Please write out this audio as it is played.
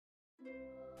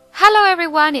Hello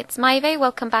everyone, it's Maive,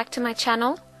 welcome back to my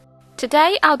channel.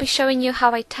 Today I'll be showing you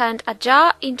how I turned a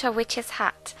jar into a witch's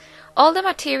hat. All the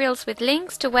materials with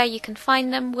links to where you can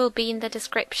find them will be in the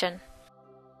description.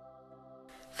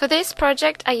 For this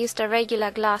project I used a regular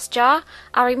glass jar.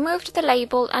 I removed the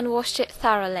label and washed it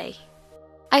thoroughly.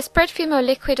 I spread Fumo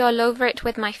liquid all over it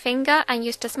with my finger and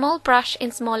used a small brush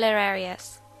in smaller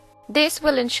areas. This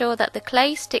will ensure that the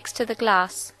clay sticks to the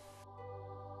glass.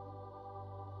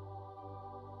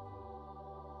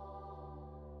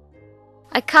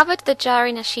 I covered the jar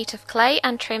in a sheet of clay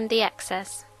and trimmed the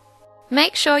excess.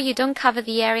 Make sure you don't cover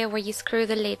the area where you screw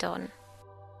the lid on.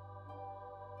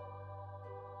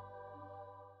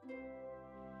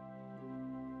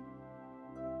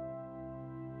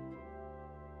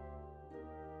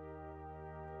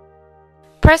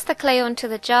 Press the clay onto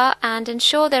the jar and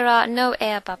ensure there are no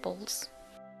air bubbles.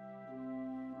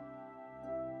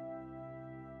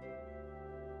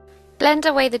 Blend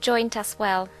away the joint as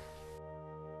well.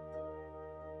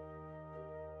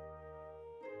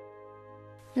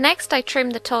 Next I trim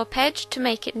the top edge to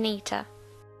make it neater.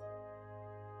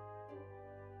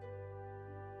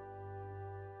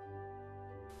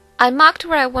 I marked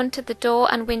where I wanted the door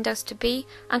and windows to be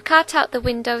and cut out the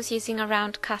windows using a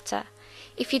round cutter.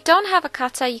 If you don't have a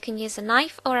cutter, you can use a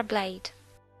knife or a blade.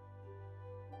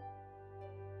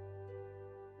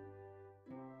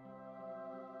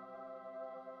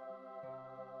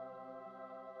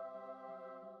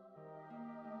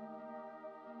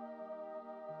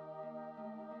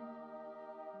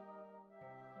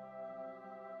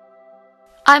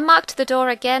 I marked the door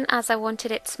again as I wanted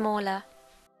it smaller.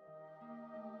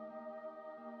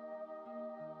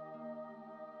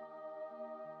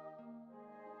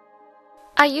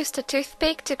 I used a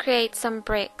toothpick to create some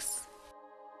bricks.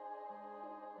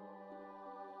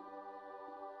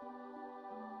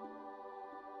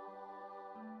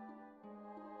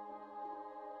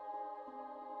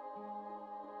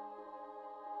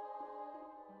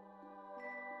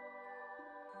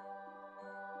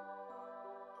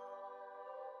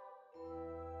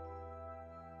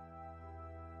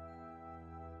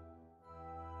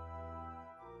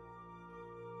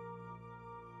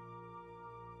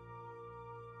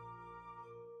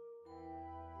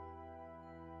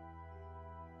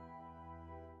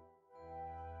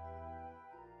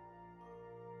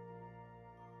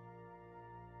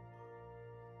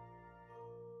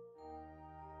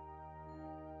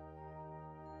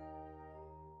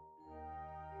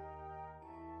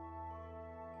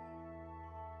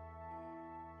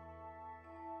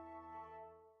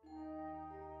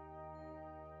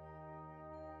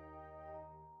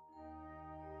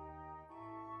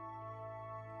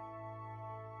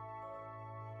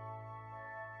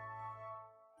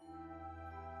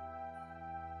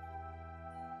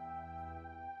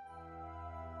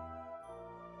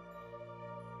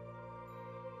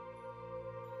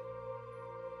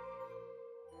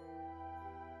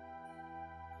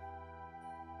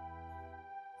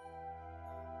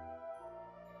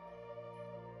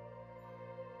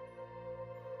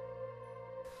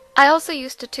 I also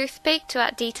used a toothpick to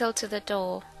add detail to the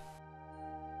door.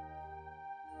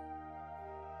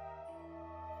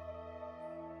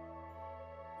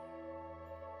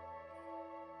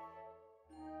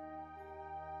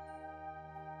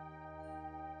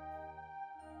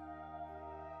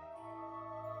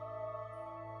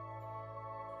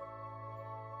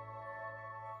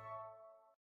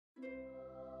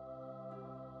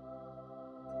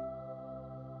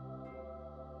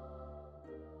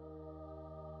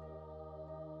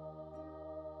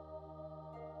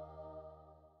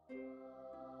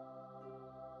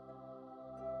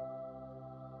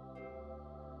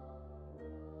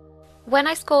 When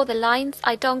I score the lines,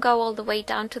 I don't go all the way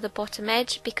down to the bottom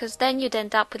edge because then you'd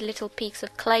end up with little peaks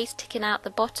of clay sticking out the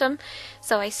bottom.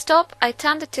 So I stop, I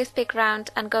turn the toothpick round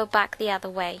and go back the other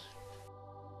way.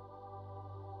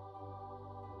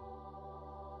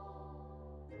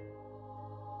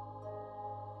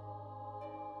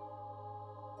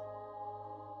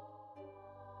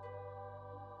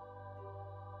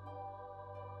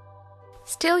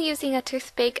 Still using a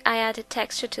toothpick, I added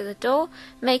texture to the door,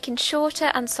 making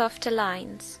shorter and softer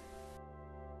lines.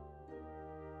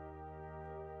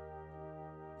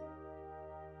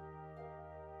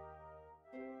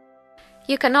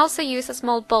 You can also use a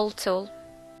small bowl tool.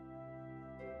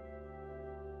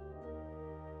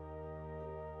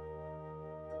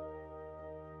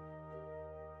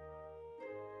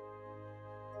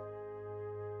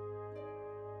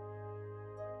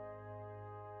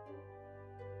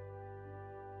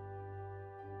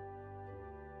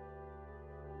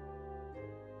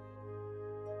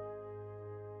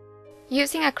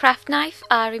 Using a craft knife,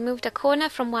 I removed a corner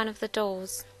from one of the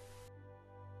doors.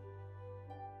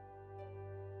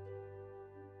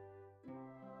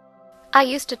 I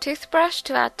used a toothbrush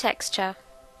to add texture.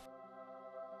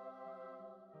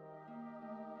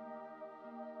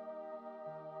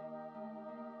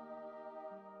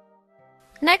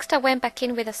 Next, I went back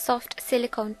in with a soft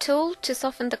silicone tool to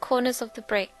soften the corners of the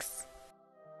bricks.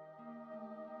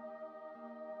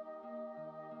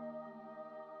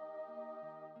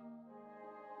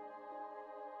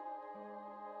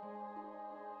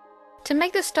 To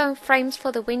make the stone frames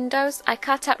for the windows, I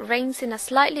cut out rings in a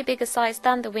slightly bigger size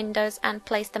than the windows and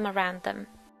placed them around them.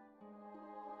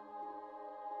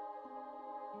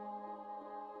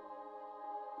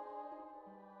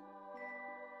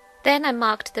 Then I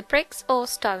marked the bricks or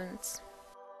stones.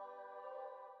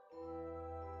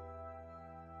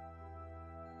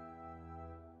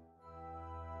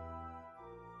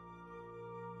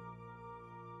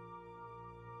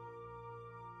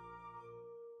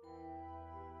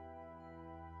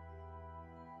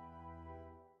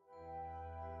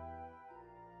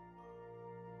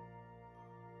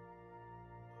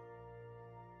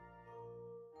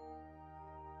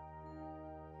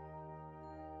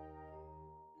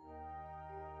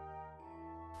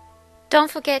 Don't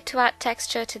forget to add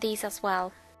texture to these as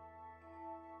well.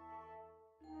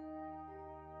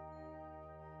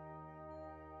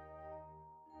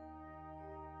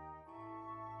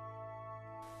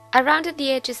 I rounded the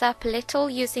edges up a little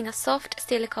using a soft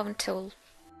silicone tool.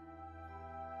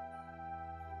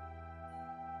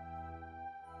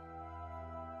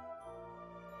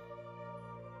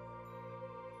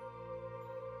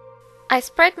 I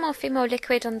spread more Fimo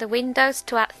liquid on the windows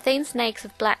to add thin snakes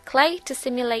of black clay to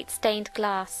simulate stained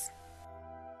glass.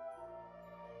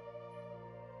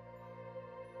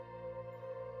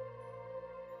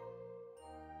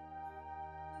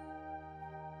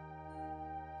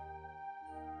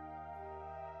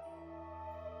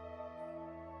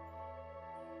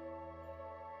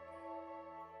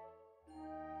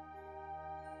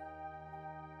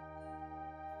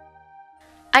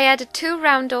 I added 2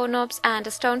 round doorknobs and a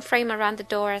stone frame around the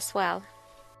door as well.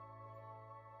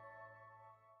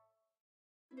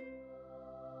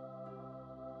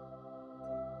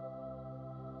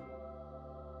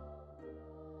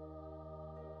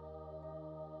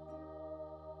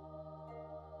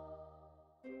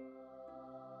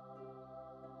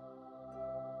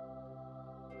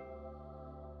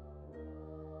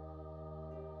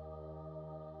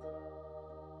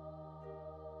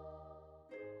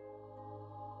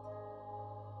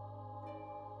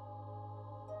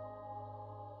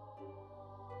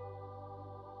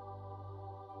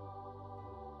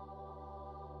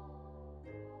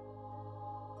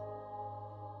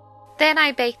 Then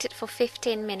I baked it for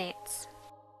 15 minutes.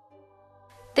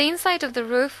 The inside of the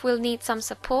roof will need some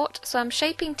support, so I'm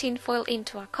shaping tinfoil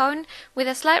into a cone with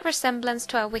a slight resemblance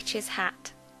to a witch's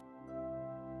hat.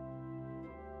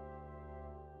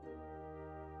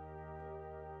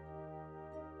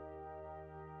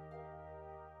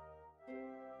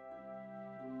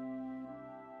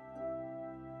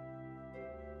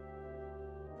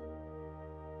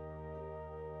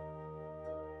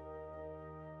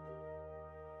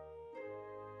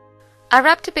 I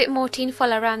wrapped a bit more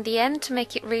tinfoil around the end to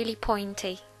make it really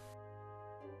pointy.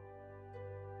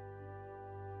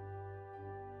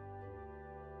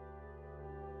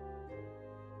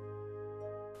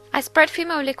 I spread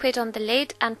Fimo liquid on the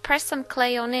lid and pressed some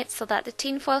clay on it so that the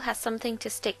tinfoil has something to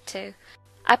stick to.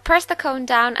 I pressed the cone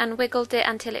down and wiggled it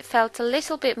until it felt a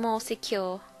little bit more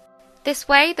secure. This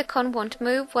way the cone won't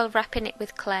move while wrapping it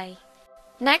with clay.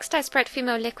 Next, I spread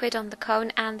Fimo liquid on the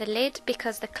cone and the lid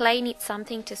because the clay needs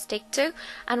something to stick to,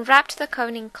 and wrapped the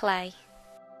cone in clay.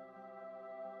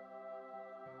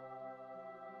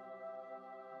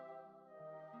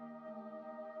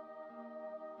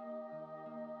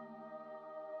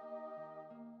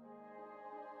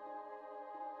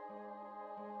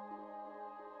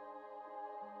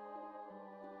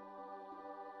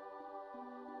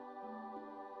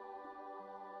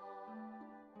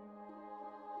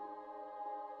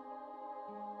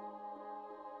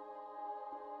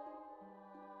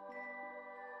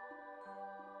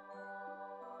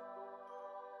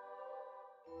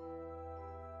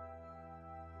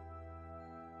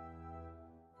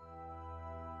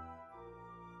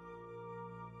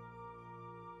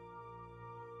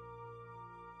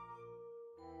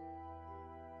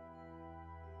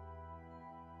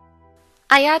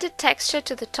 I added texture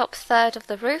to the top third of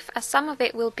the roof as some of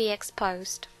it will be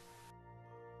exposed.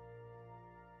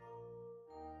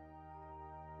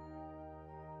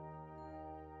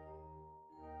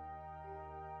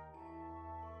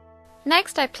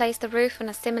 Next I placed the roof on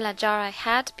a similar jar I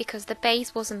had because the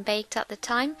base wasn't baked at the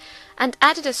time, and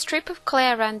added a strip of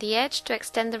clay around the edge to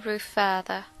extend the roof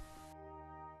further.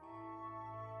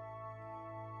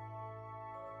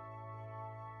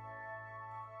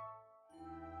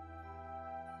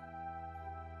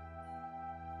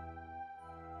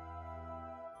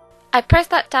 I pressed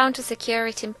that down to secure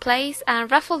it in place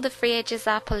and ruffled the free edges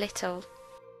up a little.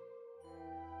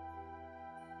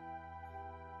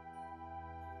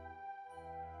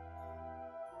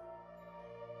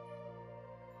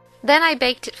 Then I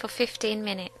baked it for 15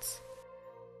 minutes.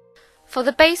 For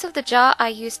the base of the jar I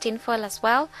used tinfoil as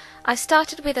well. I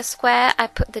started with a square, I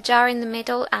put the jar in the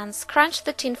middle and scrunched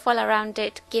the tinfoil around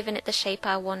it, giving it the shape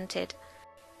I wanted.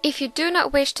 If you do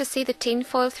not wish to see the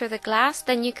tinfoil through the glass,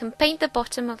 then you can paint the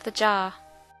bottom of the jar.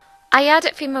 I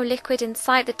added Fimo liquid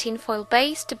inside the tinfoil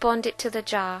base to bond it to the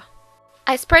jar.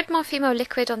 I spread more Fimo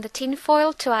liquid on the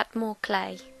tinfoil to add more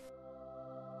clay.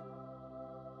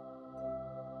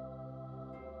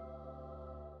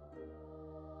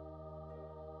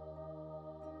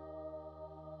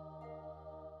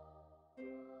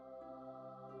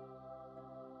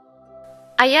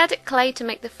 I added clay to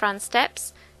make the front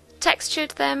steps, textured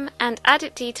them and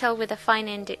added detail with a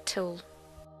fine-ended tool.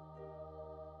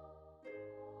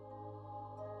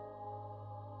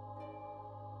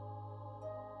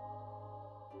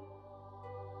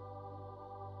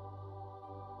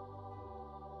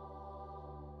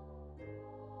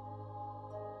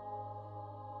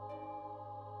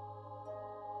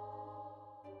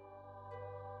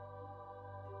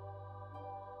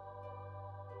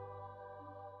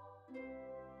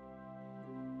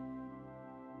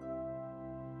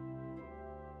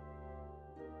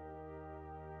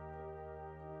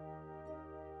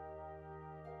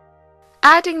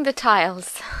 Adding the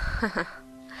tiles.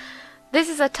 This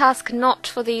is a task not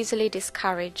for the easily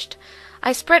discouraged.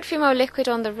 I spread Fimo liquid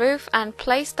on the roof and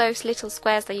placed those little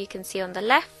squares that you can see on the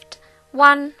left,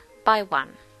 one by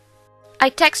one. I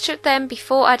textured them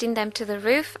before adding them to the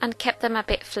roof and kept them a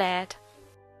bit flared.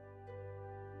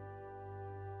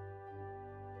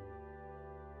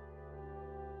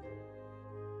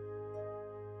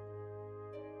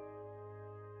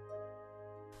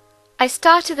 I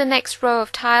started the next row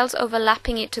of tiles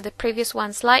overlapping it to the previous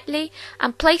one slightly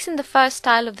and placing the first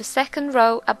tile of the second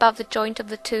row above the joint of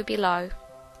the two below.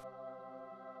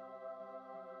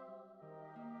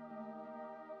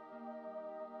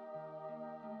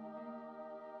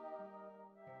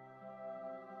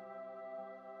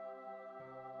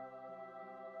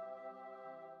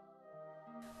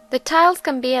 The tiles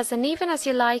can be as uneven as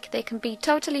you like, they can be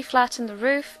totally flat on the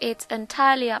roof, it's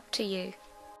entirely up to you.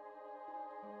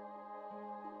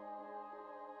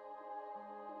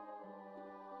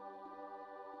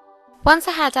 Once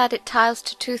I had added tiles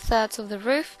to 2/3 of the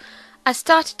roof, I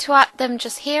started to add them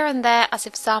just here and there as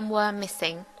if some were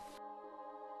missing.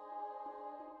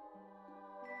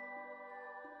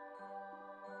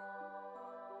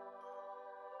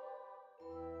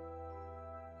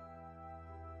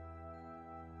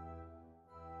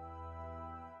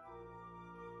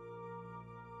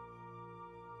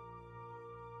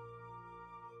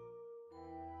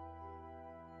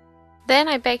 Then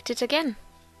I baked it again.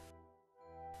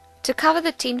 To cover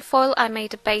the tin foil I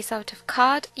made a base out of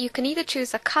card. You can either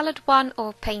choose a coloured one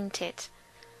or paint it.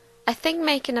 I think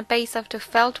making a base out of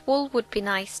felt wool would be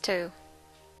nice too.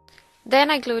 Then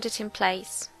I glued it in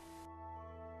place.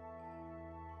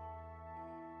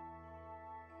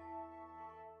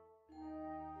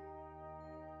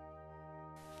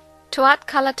 To add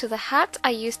colour to the hat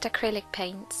I used acrylic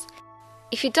paints.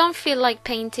 If you don't feel like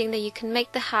painting, then you can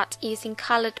make the hat using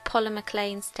coloured polymer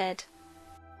clay instead.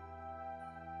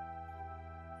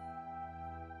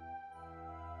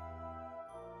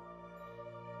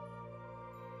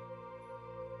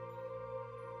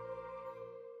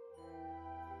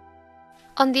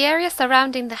 On the area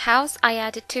surrounding the house I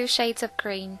added 2 shades of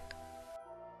green.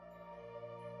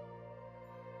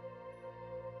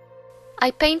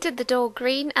 I painted the door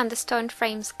green and the stone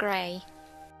frames grey.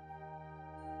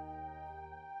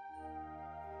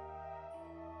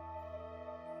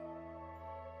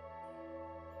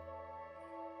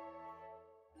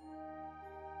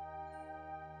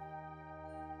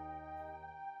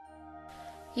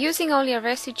 Using only a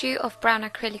residue of brown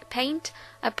acrylic paint,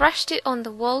 I brushed it on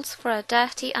the walls for a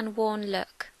dirty and worn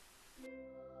look.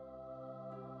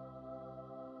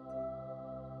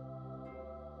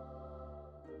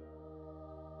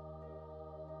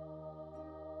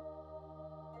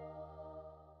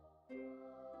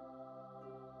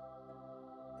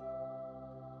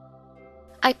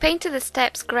 I painted the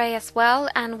steps grey as well,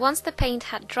 and once the paint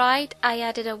had dried, I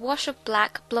added a wash of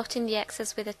black, blotting the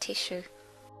excess with a tissue.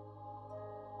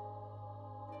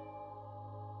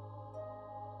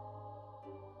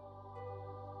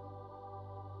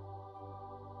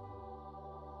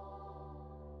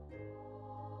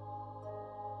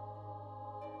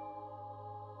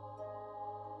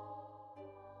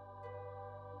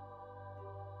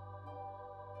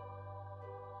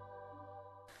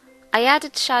 I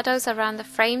added shadows around the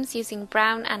frames using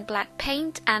brown and black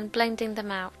paint and blending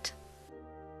them out.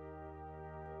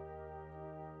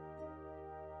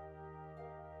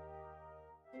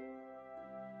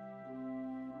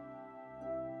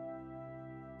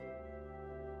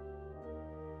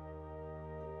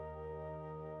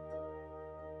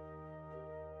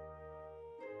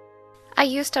 I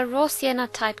used a raw sienna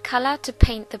type colour to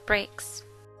paint the bricks.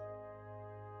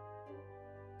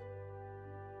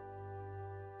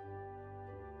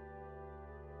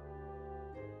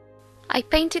 I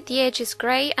painted the edges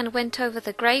grey and went over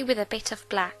the grey with a bit of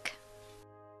black.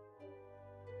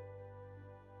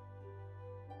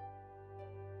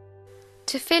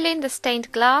 To fill in the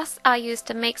stained glass, I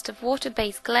used a mix of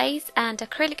water-based glaze and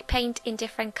acrylic paint in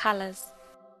different colours.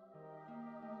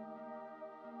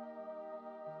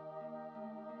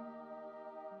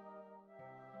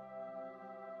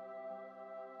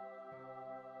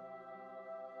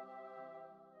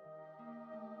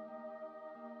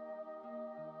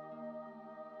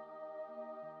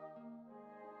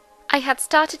 I had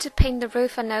started to paint the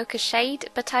roof an ochre shade,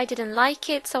 but I didn't like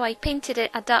it, so I painted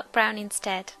it a dark brown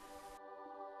instead.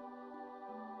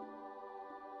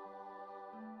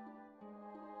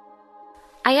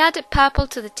 I added purple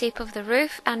to the tip of the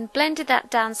roof and blended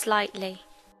that down slightly.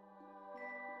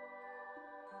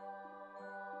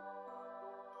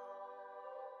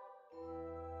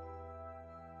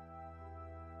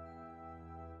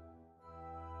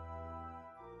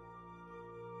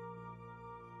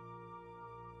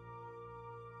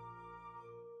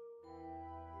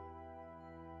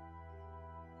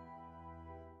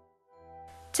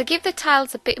 To give the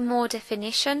tiles a bit more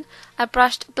definition, I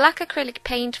brushed black acrylic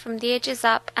paint from the edges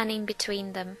up and in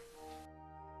between them.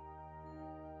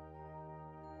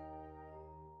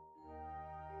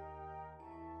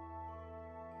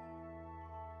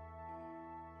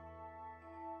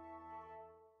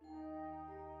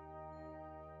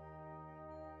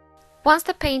 Once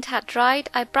the paint had dried,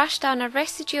 I brushed down a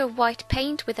residue of white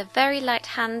paint with a very light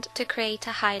hand to create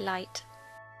a highlight.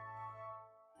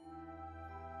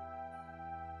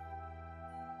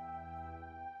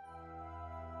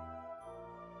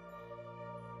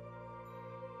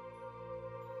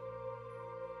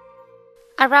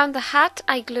 Around the hat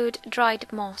I glued dried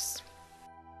moss.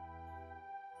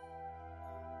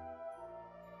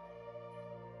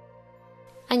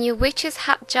 And your witch's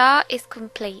hat jar is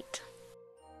complete.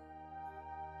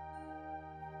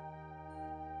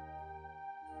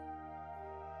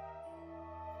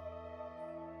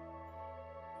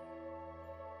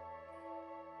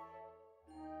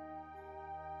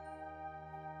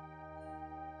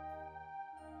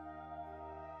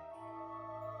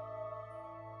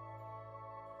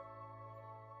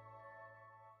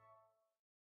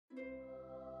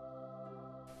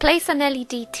 Place an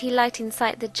LED tea light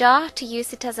inside the jar to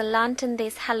use it as a lantern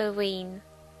this Halloween.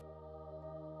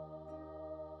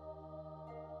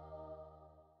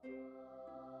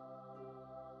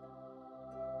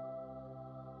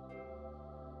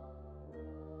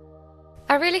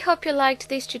 I really hope you liked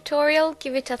this tutorial.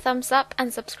 Give it a thumbs up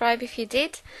and subscribe if you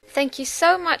did. Thank you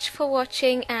so much for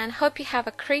watching and hope you have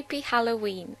a creepy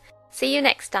Halloween. See you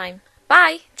next time.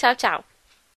 Bye! Ciao ciao!